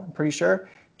call, I'm pretty sure,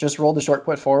 just rolled the short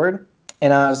put forward.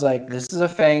 And I was like, this is a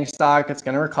FANG stock. It's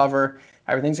going to recover.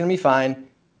 Everything's going to be fine.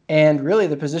 And really,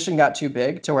 the position got too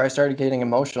big to where I started getting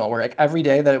emotional, where like every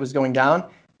day that it was going down,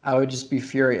 I would just be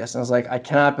furious. And I was like, I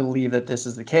cannot believe that this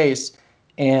is the case.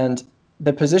 And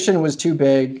the position was too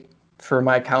big for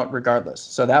my account regardless.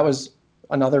 So that was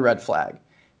another red flag.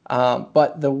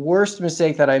 But the worst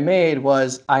mistake that I made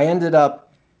was I ended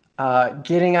up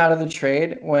getting out of the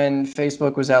trade when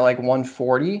Facebook was at like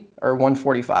 140 or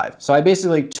 145. So I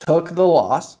basically took the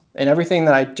loss, and everything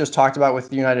that I just talked about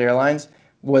with United Airlines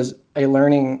was a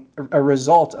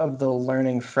result of the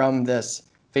learning from this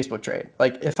Facebook trade.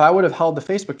 Like if I would have held the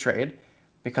Facebook trade,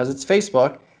 because it's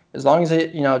Facebook, as long as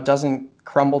it doesn't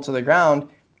crumble to the ground,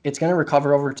 it's going to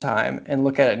recover over time. And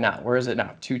look at it now. Where is it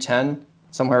now? 210,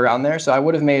 somewhere around there. So I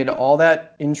would have made all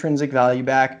that intrinsic value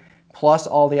back, plus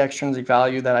all the extrinsic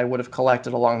value that I would have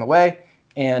collected along the way.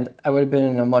 And I would have been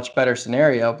in a much better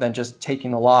scenario than just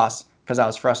taking the loss because I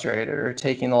was frustrated, or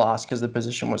taking the loss because the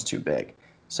position was too big.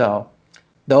 So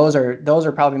those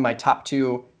are probably my top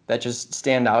 2 that just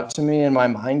stand out to me in my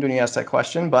mind when you ask that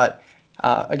question. But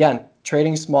again,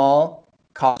 trading small,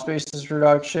 cost basis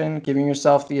reduction, giving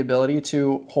yourself the ability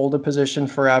to hold a position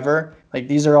forever. Like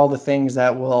these are all the things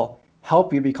that will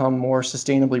help you become more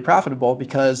sustainably profitable,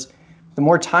 because the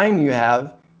more time you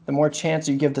have, the more chance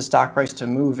you give the stock price to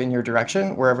move in your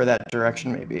direction, wherever that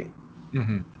direction may be.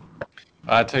 Mm-hmm.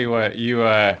 I'll tell you what,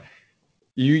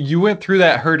 you went through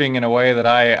that hurting in a way that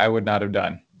I would not have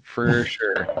done, for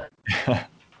sure.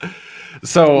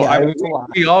 So Yeah,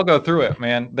 we all go through it,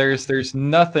 man. There's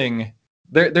nothing,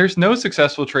 there's no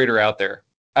successful trader out there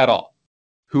at all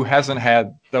who hasn't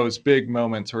had those big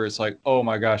moments where it's like, oh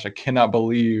my gosh, I cannot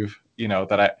believe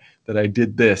that I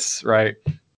did this, right?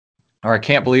 Or I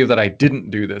can't believe that I didn't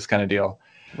do this kind of deal.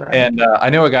 Right. And I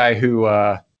know a guy who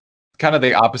kind of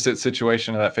the opposite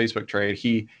situation of that Facebook trade.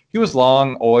 He was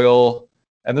long oil,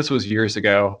 and this was years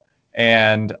ago.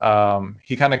 And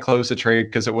he kind of closed the trade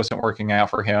because it wasn't working out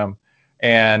for him.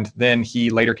 And then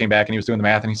he later came back and he was doing the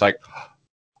math, and he's like,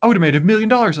 I would have made $1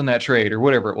 million on that trade, or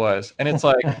whatever it was. And it's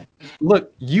like,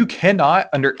 look, you cannot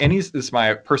under any, this is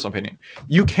my personal opinion,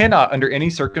 you cannot under any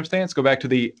circumstance go back to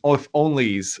the if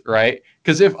onlys, right?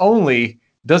 Because if only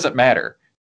doesn't matter.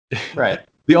 Right.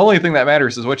 The only thing that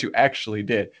matters is what you actually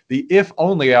did. The if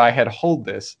only I had held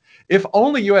this, if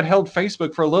only you had held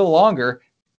Facebook for a little longer,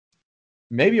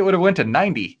 maybe it would have went to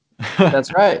 90.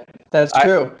 That's right. That's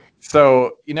true.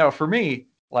 So, for me,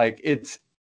 like it's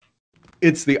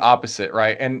the opposite,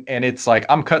 right? And it's like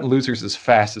I'm cutting losers as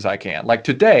fast as I can. Like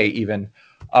today, even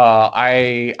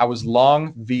I was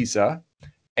long Visa,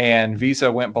 and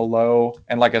Visa went below.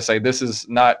 And like I say, this is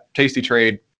not Tasty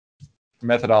Trade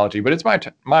methodology, but it's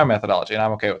my methodology, and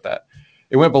I'm okay with that.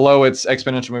 It went below its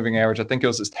exponential moving average. I think it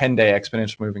was its 10-day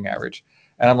exponential moving average,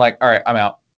 and I'm like, all right, I'm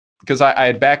out, because I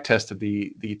had back tested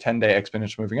the 10-day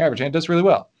exponential moving average, and it does really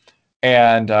well.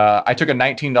 And I took a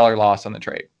 $19 loss on the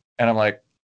trade. And I'm like,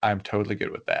 I'm totally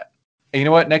good with that. And you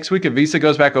know what? Next week, if Visa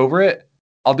goes back over it,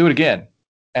 I'll do it again.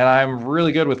 And I'm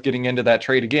really good with getting into that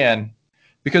trade again.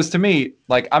 Because to me,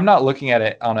 like, I'm not looking at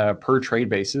it on a per trade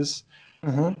basis.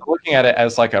 I'm looking at it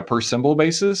as like a per symbol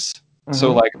basis.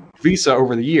 So like Visa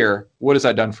over the year, what has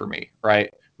that done for me,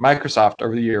 right? Microsoft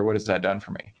over the year, what has that done for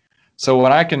me? So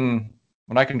when I can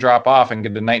drop off and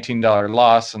get a $19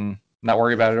 loss and not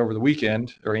worry about it over the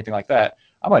weekend or anything like that,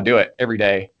 I'm gonna do it every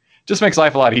day. Just makes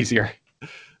life a lot easier. Yeah.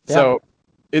 So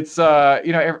it's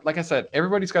like I said,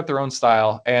 everybody's got their own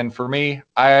style, and for me,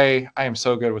 I am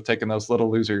so good with taking those little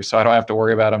losers, so I don't have to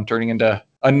worry about them turning into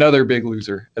another big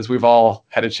loser, as we've all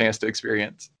had a chance to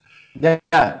experience.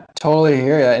 Yeah, totally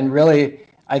hear you. And really,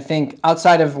 I think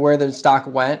outside of where the stock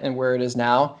went and where it is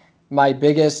now,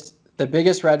 the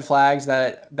biggest red flags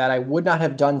that I would not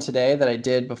have done today that I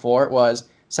did before was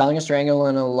selling a strangle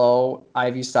in a low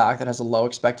IV stock that has a low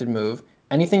expected move.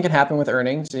 Anything can happen with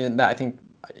earnings, and that I think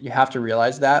you have to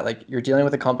realize that. Like, you're dealing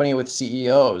with a company with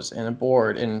CEOs and a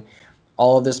board and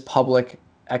all of this public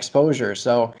exposure.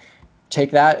 So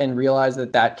take that and realize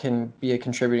that that can be a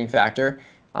contributing factor.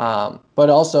 But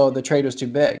also the trade was too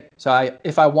big. So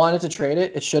if I wanted to trade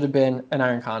it, it should have been an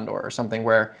Iron Condor or something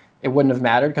where it wouldn't have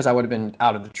mattered because I would have been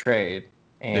out of the trade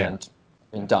and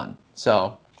been done.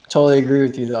 So totally agree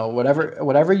with you though.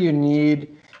 Whatever you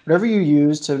need, whatever you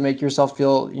use to make yourself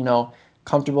feel,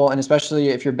 comfortable, and especially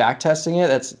if you're back testing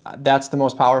it, that's the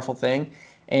most powerful thing.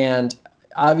 And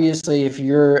obviously, if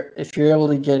you're able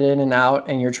to get in and out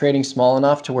and you're trading small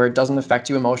enough to where it doesn't affect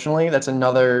you emotionally, that's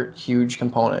another huge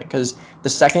component. Because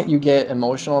the second you get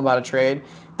emotional about a trade,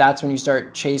 that's when you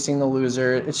start chasing the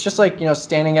loser. It's just like,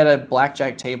 standing at a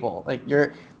blackjack table. Like,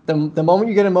 the moment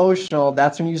you get emotional,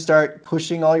 that's when you start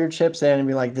pushing all your chips in and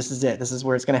be like, this is it. This is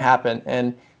where it's going to happen.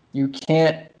 And you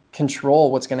can't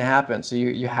control what's going to happen. So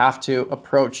you have to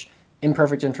approach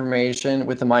imperfect information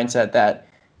with the mindset that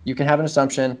you can have an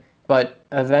assumption, but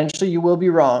eventually you will be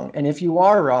wrong. And if you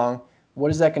are wrong, what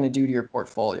is that going to do to your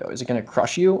portfolio? Is it going to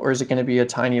crush you, or is it going to be a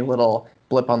tiny little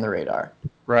blip on the radar?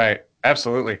 Right.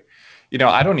 Absolutely.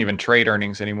 I don't even trade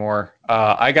earnings anymore.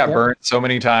 I got burnt so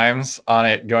many times on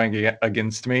it going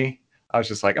against me. I was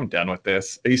just like, I'm done with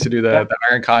this. I used to do the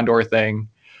Iron Condor thing.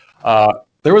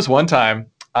 There was one time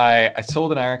I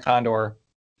sold an Iron Condor,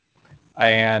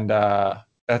 and I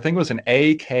think it was an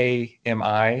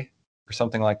AKMI or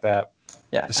something like that.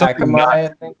 Yeah, Akamai, I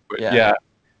think. Yeah,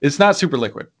 it's not super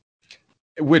liquid,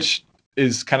 which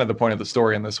is kind of the point of the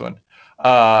story in this one.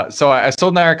 So I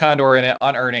sold an Iron Condor in it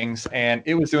on earnings, and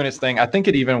it was doing its thing. I think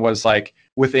it even was like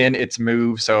within its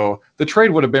move, so the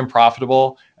trade would have been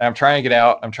profitable. And I'm trying to get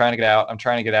out.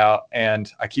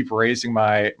 And I keep raising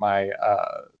my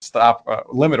stop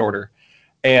limit order,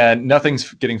 and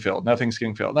nothing's getting filled.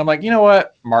 And I'm like, you know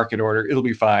what? Market order, it'll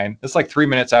be fine. It's like 3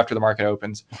 minutes after the market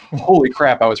opens. Holy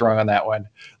crap, I was wrong on that one.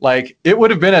 Like, it would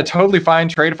have been a totally fine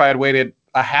trade if I had waited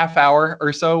a half hour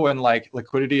or so when like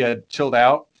liquidity had chilled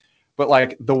out. But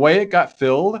like the way it got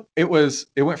filled, it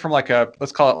went from like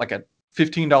let's call it like a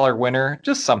 $15 winner,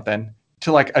 just something,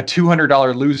 to like a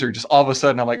 $200 loser just all of a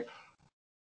sudden. I'm like,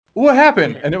 what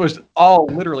happened? And it was all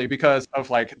literally because of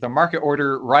like the market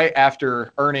order right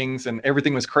after earnings, and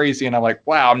everything was crazy. And I'm like,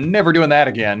 wow, I'm never doing that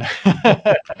again.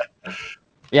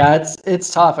 Yeah,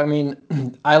 it's tough. I mean,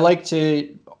 I like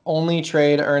to only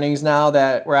trade earnings now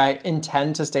where I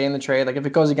intend to stay in the trade. Like, if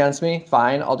it goes against me,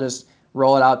 fine, I'll just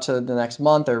roll it out to the next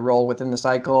month or roll within the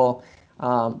cycle.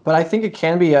 But I think it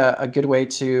can be a good way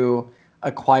to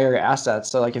acquire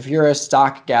assets. So like, if you're a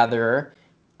stock gatherer,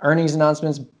 earnings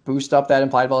announcements boost up that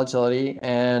implied volatility.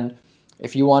 And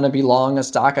if you want to be long a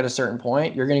stock at a certain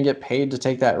point, you're going to get paid to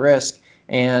take that risk.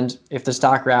 And if the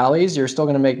stock rallies, you're still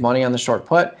going to make money on the short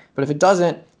put. But if it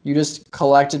doesn't, you just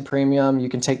collected premium. You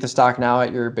can take the stock now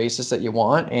at your basis that you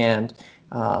want. And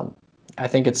I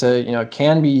think it's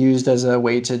can be used as a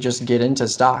way to just get into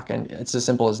stock. And it's as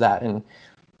simple as that. And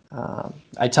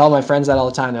I tell my friends that all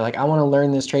the time. They're like, I want to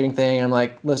learn this trading thing. And I'm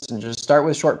like, listen, just start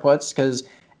with short puts, because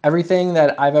everything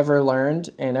that I've ever learned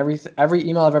and every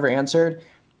email I've ever answered,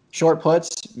 short puts,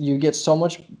 you get so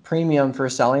much premium for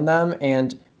selling them,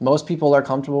 and most people are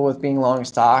comfortable with being long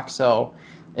stock. So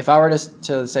if I were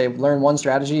to say learn one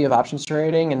strategy of options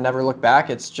trading and never look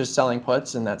back, it's just selling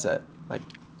puts, and that's it. Like,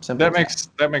 simple.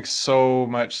 That makes so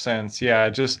much sense. Yeah,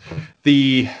 just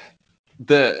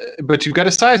but you've got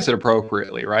to size it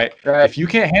appropriately, right? If you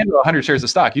can't handle 100 shares of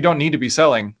stock, you don't need to be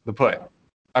selling the put.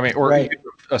 I mean, or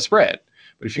a spread.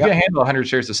 But if you can't handle 100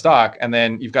 shares of stock, and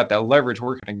then you've got that leverage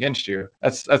working against you,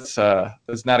 that's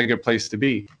not a good place to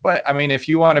be. But I mean, if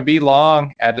you want to be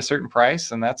long at a certain price,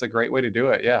 then that's a great way to do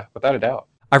it. Yeah, without a doubt.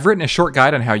 I've written a short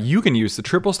guide on how you can use the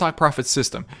Triple Stock Profits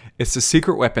system. It's the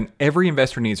secret weapon every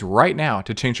investor needs right now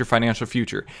to change your financial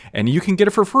future, and you can get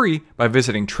it for free by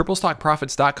visiting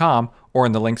triplestockprofits.com or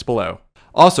in the links below.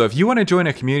 Also, if you want to join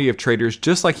a community of traders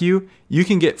just like you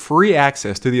can get free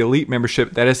access to the elite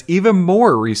membership that has even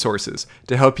more resources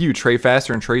to help you trade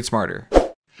faster and trade smarter.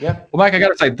 Yeah. Well, Mike, I got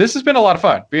to say, this has been a lot of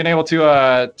fun being able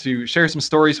to share some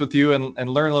stories with you and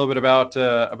learn a little bit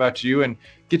about you and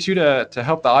get you to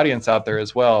help the audience out there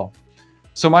as well.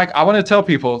 So, Mike, I want to tell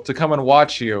people to come and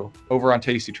watch you over on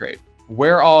Tasty Trade.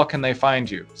 Where all can they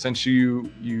find you? Since you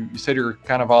said you're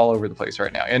kind of all over the place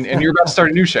right now, and you're about to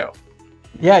start a new show.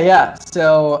 Yeah.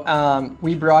 So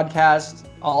we broadcast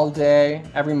all day,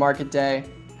 every market day,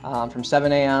 from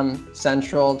 7 a.m.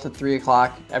 Central to 3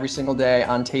 o'clock every single day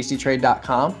on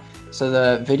tastytrade.com. So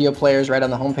the video player is right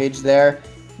on the homepage there.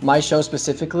 My show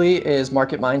specifically is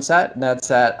Market Mindset.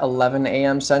 That's at 11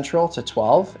 a.m. Central to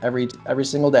 12 every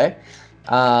single day.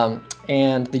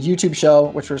 And the YouTube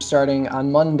show, which we're starting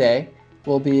on Monday,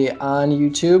 will be on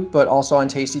YouTube, but also on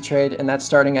Tasty Trade, and that's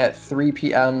starting at 3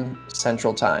 p.m.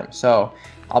 Central Time. So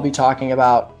I'll be talking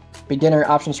about beginner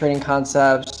options trading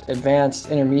concepts, advanced,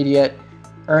 intermediate,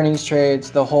 earnings trades,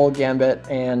 the whole gambit.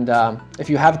 And if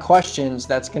you have questions,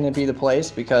 that's going to be the place,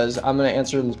 because I'm going to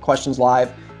answer the questions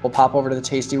live. We'll pop over to the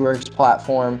Tastyworks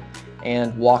platform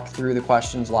and walk through the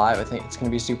questions live. I think it's going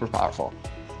to be super powerful.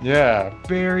 Yeah,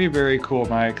 very, very cool,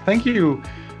 Mike. Thank you.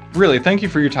 Really, thank you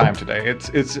for your time today.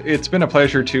 It's been a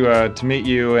pleasure to meet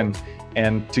you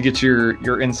and to get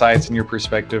your insights and your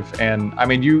perspective. And I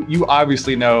mean, you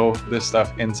obviously know this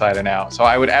stuff inside and out. So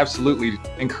I would absolutely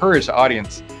encourage the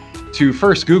audience to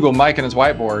first Google Mike and his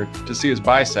whiteboard to see his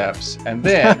biceps, and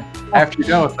then after you're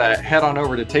done with that, head on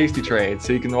over to Tasty Trade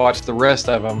so you can watch the rest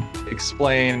of them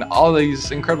explain all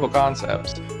these incredible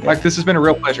concepts. Mike, this has been a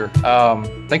real pleasure.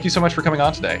 Thank you so much for coming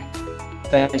on today.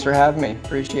 Thanks for having me.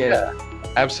 Appreciate it.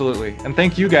 Absolutely. And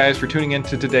thank you guys for tuning in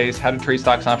to today's How to Trade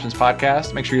Stocks and Options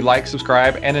podcast. Make sure you like,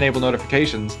 subscribe, and enable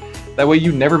notifications. That way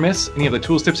you never miss any of the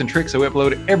tools, tips, and tricks that we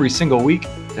upload every single week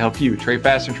to help you trade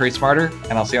faster and trade smarter.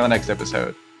 And I'll see you on the next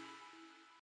episode.